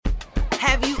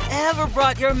Have you ever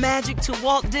brought your magic to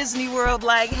Walt Disney World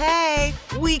like, hey,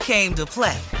 we came to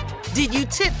play? Did you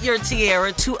tip your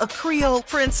tiara to a Creole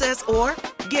princess or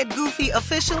get goofy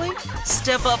officially?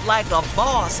 Step up like a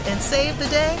boss and save the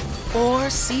day? Or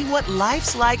see what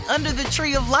life's like under the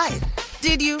tree of life?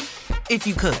 Did you? If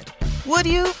you could. Would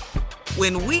you?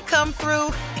 When we come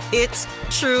through, it's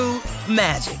true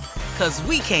magic. 'Cause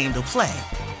we came to play.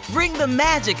 Bring the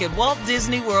magic at Walt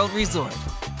Disney World Resort.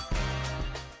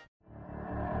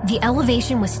 The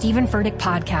Elevation with Stephen Furtick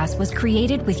podcast was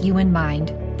created with you in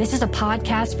mind. This is a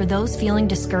podcast for those feeling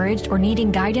discouraged or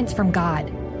needing guidance from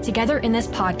God. Together in this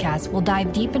podcast, we'll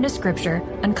dive deep into Scripture,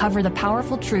 uncover the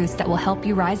powerful truths that will help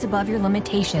you rise above your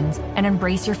limitations and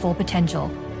embrace your full potential.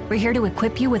 We're here to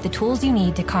equip you with the tools you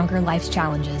need to conquer life's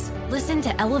challenges. Listen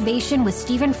to Elevation with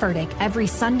Stephen Furtick every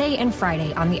Sunday and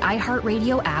Friday on the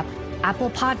iHeartRadio app,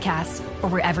 Apple Podcasts, or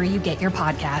wherever you get your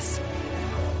podcasts.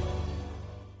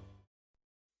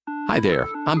 Hi there,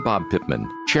 I'm Bob Pittman,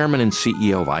 Chairman and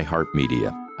CEO of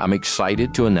iHeartMedia. I'm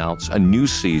excited to announce a new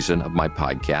season of my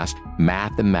podcast,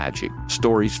 Math and Magic,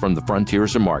 Stories from the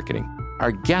Frontiers of Marketing.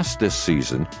 Our guests this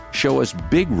season show us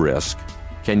big risk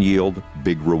can yield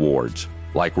big rewards,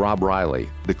 like Rob Riley,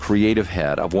 the creative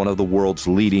head of one of the world's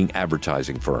leading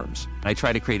advertising firms. I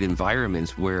try to create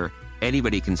environments where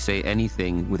anybody can say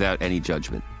anything without any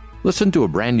judgment. Listen to a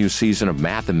brand new season of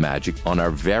Math and Magic on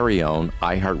our very own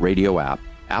iHeartRadio app,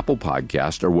 Apple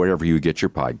Podcast, or wherever you get your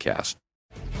podcast.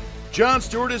 Jon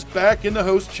Stewart is back in the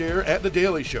host chair at The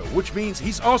Daily Show, which means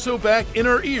he's also back in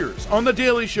our ears on The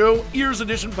Daily Show Ears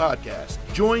Edition podcast.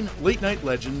 Join late-night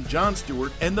legend Jon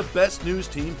Stewart and the best news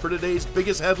team for today's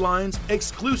biggest headlines,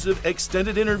 exclusive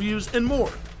extended interviews, and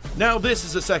more. Now this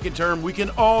is a second term we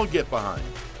can all get behind.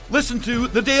 Listen to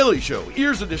The Daily Show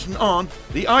Ears Edition on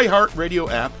the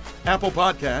iHeartRadio app, Apple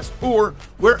Podcasts, or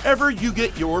wherever you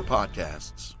get your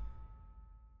podcasts.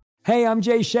 Hey, I'm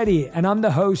Jay Shetty, and I'm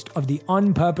the host of the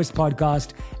On Purpose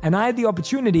podcast, and I had the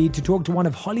opportunity to talk to one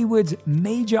of Hollywood's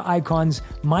major icons,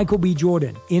 Michael B.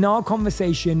 Jordan. In our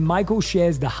conversation, Michael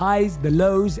shares the highs, the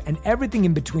lows, and everything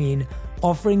in between,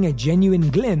 offering a genuine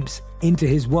glimpse into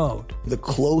his world. The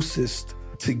closest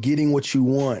to getting what you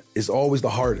want is always the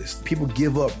hardest. People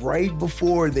give up right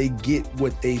before they get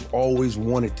what they've always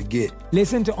wanted to get.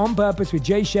 Listen to On Purpose with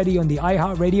Jay Shetty on the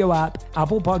iHeartRadio app,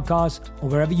 Apple Podcasts, or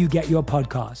wherever you get your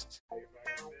podcasts.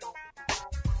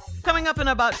 Coming up in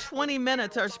about 20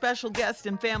 minutes, our special guest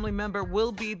and family member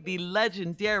will be the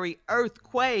legendary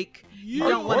Earthquake. You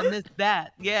don't want to miss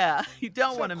that. Yeah, you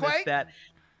don't want to miss that.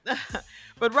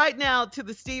 But right now, to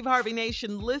the Steve Harvey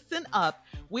Nation, listen up.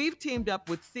 We've teamed up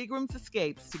with Seagram's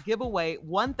Escapes to give away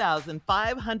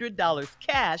 $1,500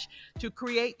 cash to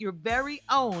create your very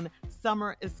own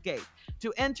summer escape.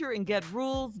 To enter and get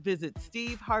rules, visit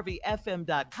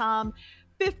steveharveyfm.com.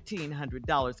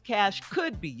 $1,500 cash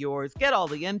could be yours. Get all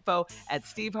the info at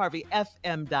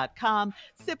steveharveyfm.com.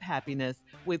 Sip happiness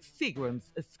with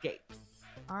Seagram's Escapes.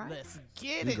 All right. Let's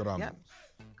get it. Yep.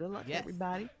 Good luck,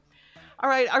 everybody. All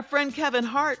right, our friend Kevin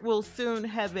Hart will soon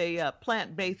have a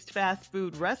plant-based fast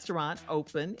food restaurant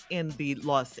open in the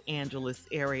Los Angeles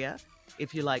area.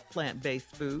 If you like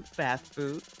plant-based food, fast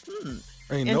food.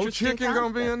 Ain't no chicken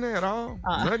gonna be in there at all?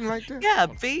 Nothing like that? Yeah,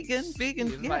 vegan,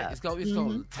 yeah. It's gonna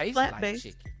taste plant-based.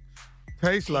 like chicken.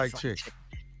 Tastes like chicken,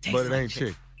 but it ain't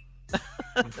chicken.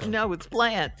 No, it's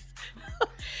plants.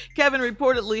 Kevin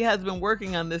reportedly has been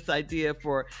working on this idea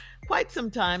for quite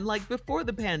some time, like before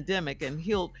the pandemic, and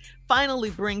he'll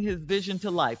finally bring his vision to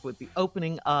life with the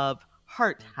opening of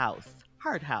Hart House.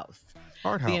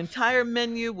 The entire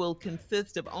menu will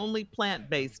consist of only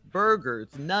plant-based burgers,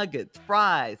 nuggets,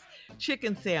 fries,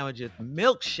 chicken sandwiches,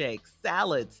 milkshakes,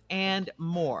 salads, and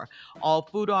more. All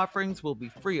food offerings will be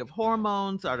free of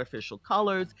hormones, artificial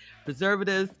colors,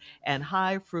 preservatives, and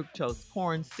high fructose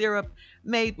corn syrup,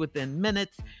 made within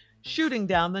minutes, shooting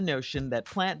down the notion that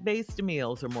plant-based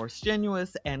meals are more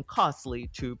strenuous and costly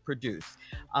to produce.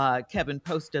 Kevin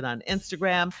posted on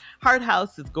Instagram, Hart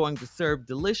House is going to serve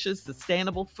delicious,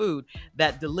 sustainable food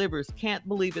that delivers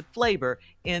can't-believe-it flavor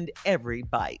in every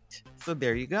bite. So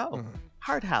there you go.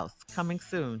 Hart House coming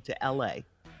soon to L.A.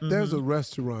 There's a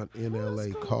restaurant in L.A.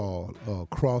 called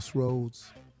Crossroads,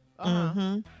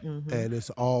 and it's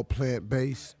all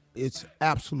plant-based. It's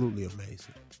absolutely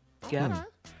amazing. Yeah.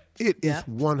 It is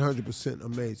 100%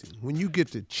 amazing. When you get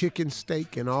the chicken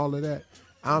steak and all of that,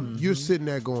 you're sitting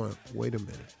there going, wait a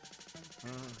minute.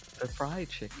 The fried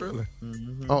chicken. Really?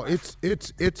 Oh,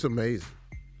 it's amazing.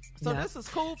 So this is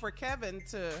cool for Kevin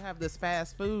to have this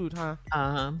fast food, huh?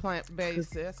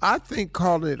 Plant-based. I think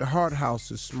calling it Heart House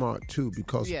is smart too,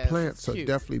 because plants are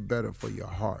definitely better for your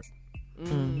heart.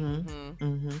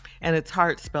 And it's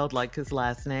Hart spelled like his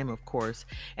last name, of course.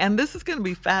 And this is going to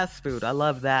be fast food. I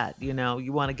love that. You know,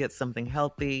 you want to get something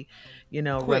healthy, you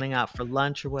know, Quick. running out for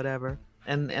lunch or whatever.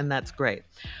 And that's great.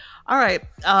 All right.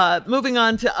 Moving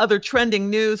on to other trending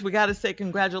news. We got to say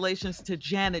congratulations to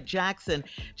Janet Jackson.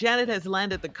 Janet has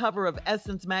landed the cover of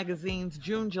Essence magazine's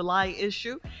June-July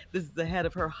issue. This is ahead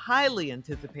of her highly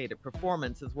anticipated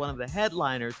performance as one of the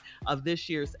headliners of this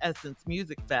year's Essence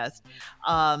Music Fest.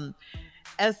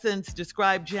 Essence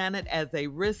described Janet as a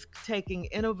risk-taking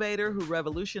innovator who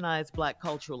revolutionized Black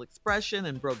cultural expression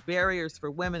and broke barriers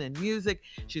for women in music.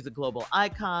 She's a global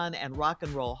icon and Rock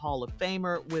and Roll Hall of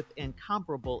Famer with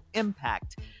incomparable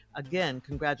impact. Again,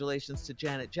 congratulations to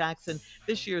Janet Jackson.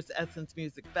 This year's Essence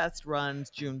Music Fest runs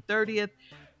June 30th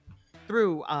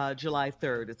through July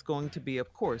 3rd. It's going to be,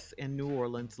 of course, in New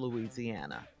Orleans,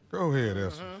 Louisiana. Go ahead,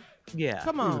 Essence. Yeah.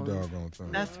 Come on.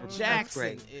 That's Jackson.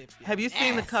 great. Have you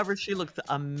seen the cover? She looks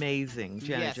amazing,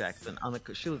 Janet Jackson.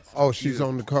 She looks she's beautiful.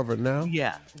 On the cover now?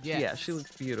 Yeah. Yeah, she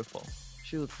looks beautiful.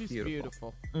 She's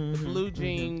beautiful. The blue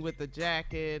jean with the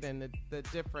jacket and the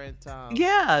different and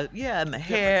the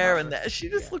hair colors. And she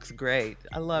just looks great.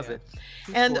 I love it.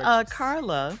 She's and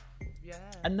Carla,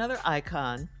 another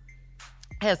icon,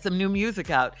 has some new music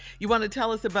out. You want to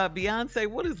tell us about Beyonce?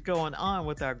 What is going on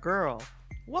with our girl?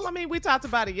 Well, I mean, we talked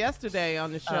about it yesterday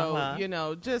on the show. You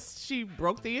know, just she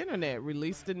broke the internet,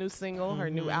 released a new single. Her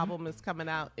new album is coming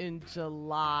out in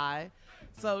July.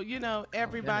 So, you know,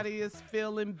 everybody is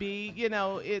feeling B. You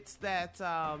know, it's that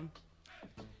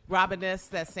Robin S.,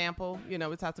 that sample. You know,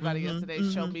 we talked about it yesterday,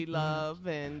 Show Me Love.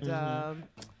 And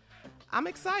I'm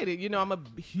excited. You know, I'm a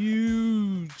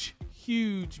huge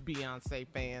Beyonce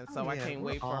fan, so I can't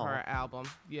wait for her album.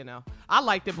 You know, I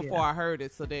liked it before I heard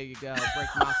it, so there you go. Break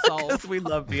my soul. Because we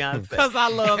love Beyonce. Because I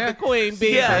love the Queen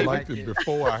Bee. Yeah, I liked it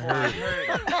before I heard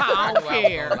it. I don't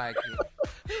care.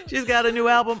 She's got a new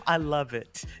album. I love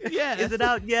it. Yeah. Is it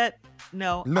out yet?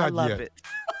 No, Not I love yet. it.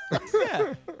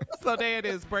 Yeah. So there it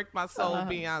is. Break My Soul,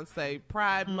 Beyonce.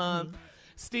 Pride Month.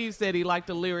 Steve said he liked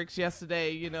the lyrics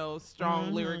yesterday, you know,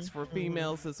 strong lyrics for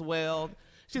females as well.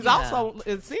 She's also,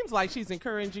 it seems like she's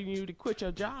encouraging you to quit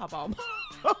your job almost.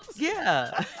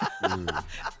 Yeah.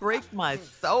 Break my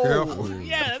soul. Careful.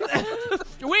 Yeah.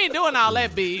 We ain't doing all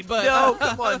that, B, but. No,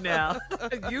 come on now.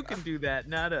 You can do that,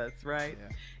 not us, right?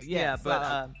 Yeah,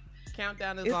 but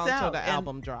countdown is on until the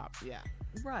album drops. Yeah.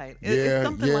 Right. Yeah,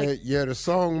 it's the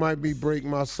song might be Break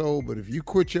My Soul, but if you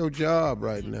quit your job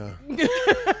right now,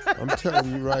 I'm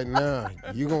telling you right now,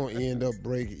 you're going to end up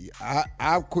breaking.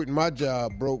 I quit my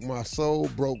job, broke my soul,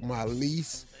 broke my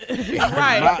lease.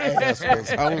 Right. My ass was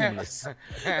homeless.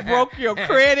 Broke your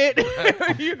credit.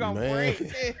 You're going to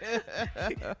break.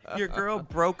 Your girl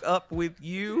broke up with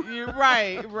you. You're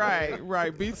right.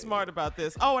 Be smart about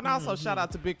this. Oh, and also shout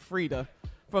out to Big Frida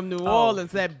from New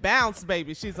Orleans, that bounce,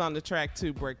 baby. She's on the track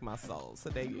too, Break My Soul. So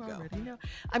there you go.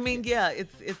 I mean, yeah,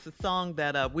 it's a song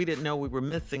that we didn't know we were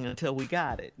missing until we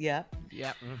got it. Yeah.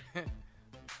 Yep.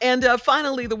 And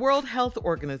finally, the World Health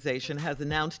Organization has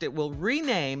announced it will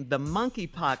rename the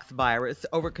monkeypox virus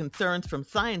over concerns from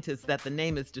scientists that the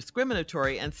name is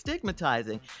discriminatory and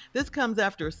stigmatizing. This comes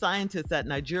after a scientist at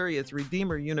Nigeria's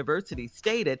Redeemer University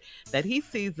stated that he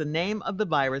sees the name of the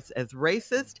virus as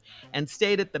racist and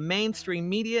stated the mainstream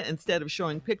media, instead of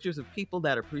showing pictures of people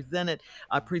that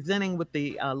are presenting with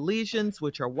the lesions,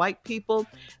 which are white people,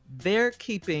 they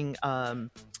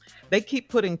keep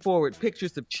putting forward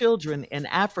pictures of children in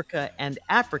Africa and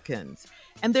Africans.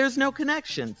 And there's no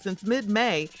connection. Since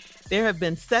mid-May, there have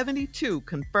been 72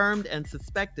 confirmed and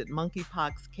suspected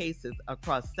monkeypox cases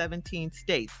across 17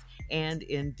 states and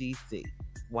in D.C.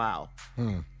 Wow.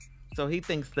 So he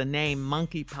thinks the name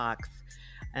monkeypox,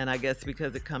 and I guess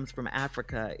because it comes from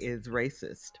Africa, is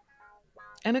racist.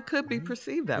 And it could be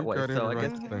perceived that way. So I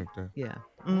guess, yeah.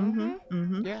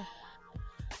 Yeah.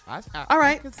 All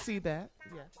right. I could see that.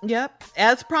 Yeah. Yep.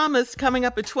 As promised, coming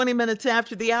up at 20 minutes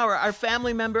after the hour, our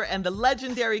family member and the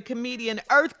legendary comedian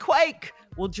Earthquake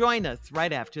will join us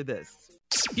right after this.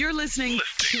 You're listening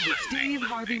to the Steve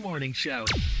Harvey Morning Show.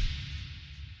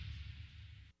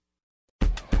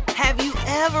 Have you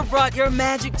ever brought your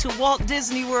magic to Walt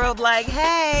Disney World like,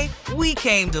 hey, we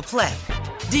came to play?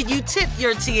 Did you tip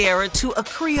your tiara to a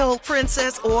Creole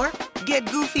princess or get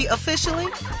goofy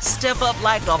officially? Step up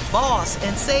like a boss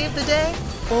and save the day?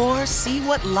 Or see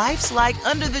what life's like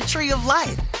under the tree of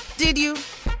life? Did you?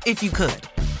 If you could.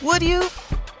 Would you?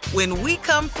 When we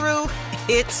come through,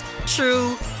 it's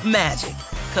true magic.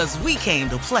 'Cause we came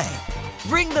to play.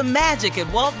 Bring the magic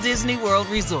at Walt Disney World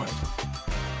Resort.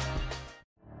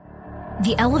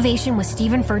 The Elevation with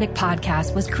Stephen Furtick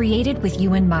podcast was created with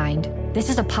you in mind. This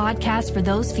is a podcast for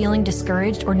those feeling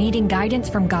discouraged or needing guidance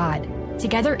from God.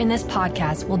 Together in this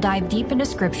podcast, we'll dive deep into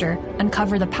scripture,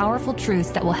 uncover the powerful truths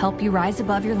that will help you rise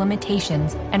above your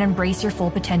limitations and embrace your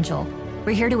full potential.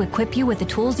 We're here to equip you with the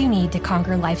tools you need to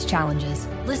conquer life's challenges.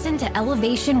 Listen to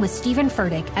Elevation with Stephen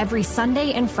Furtick every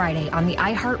Sunday and Friday on the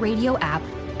iHeartRadio app,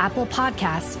 Apple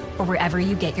Podcasts, or wherever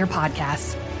you get your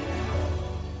podcasts.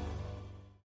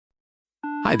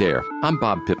 Hi there, I'm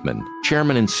Bob Pittman,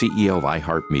 Chairman and CEO of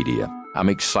iHeartMedia. I'm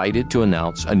excited to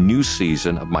announce a new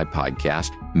season of my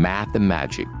podcast, Math and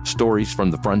Magic, Stories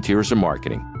from the Frontiers of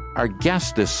Marketing. Our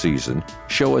guests this season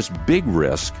show us big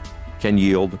risk can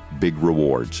yield big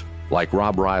rewards, like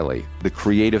Rob Riley, the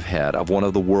creative head of one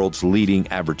of the world's leading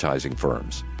advertising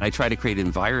firms. I try to create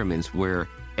environments where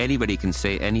anybody can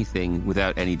say anything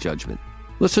without any judgment.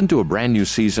 Listen to a brand new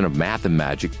season of Math and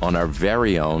Magic on our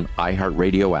very own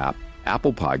iHeartRadio app,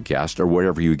 Apple Podcast, or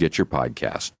wherever you get your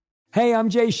podcast. Hey, I'm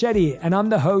Jay Shetty, and I'm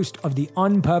the host of the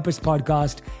On Purpose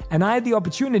podcast, and I had the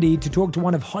opportunity to talk to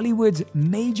one of Hollywood's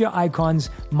major icons,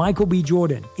 Michael B.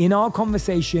 Jordan. In our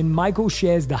conversation, Michael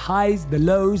shares the highs, the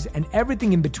lows, and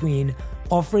everything in between,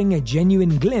 offering a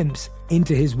genuine glimpse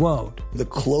into his world. The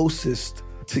closest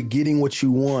to getting what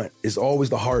you want is always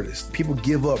the hardest. People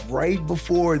give up right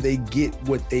before they get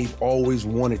what they've always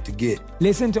wanted to get.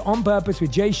 Listen to On Purpose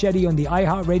with Jay Shetty on the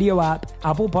iHeartRadio app,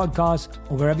 Apple Podcasts,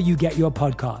 or wherever you get your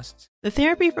podcasts. The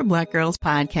Therapy for Black Girls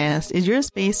podcast is your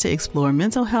space to explore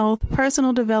mental health,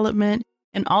 personal development,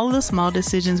 and all of the small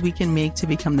decisions we can make to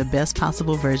become the best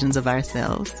possible versions of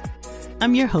ourselves.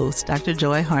 I'm your host, Dr.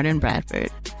 Joy Harden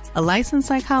Bradford, a licensed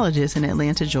psychologist in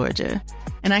Atlanta, Georgia,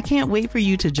 and I can't wait for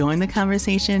you to join the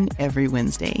conversation every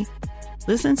Wednesday.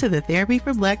 Listen to the Therapy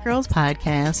for Black Girls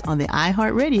podcast on the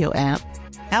iHeartRadio app,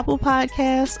 Apple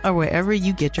Podcasts, or wherever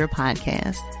you get your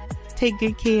podcasts. Take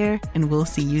good care, and we'll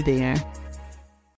see you there.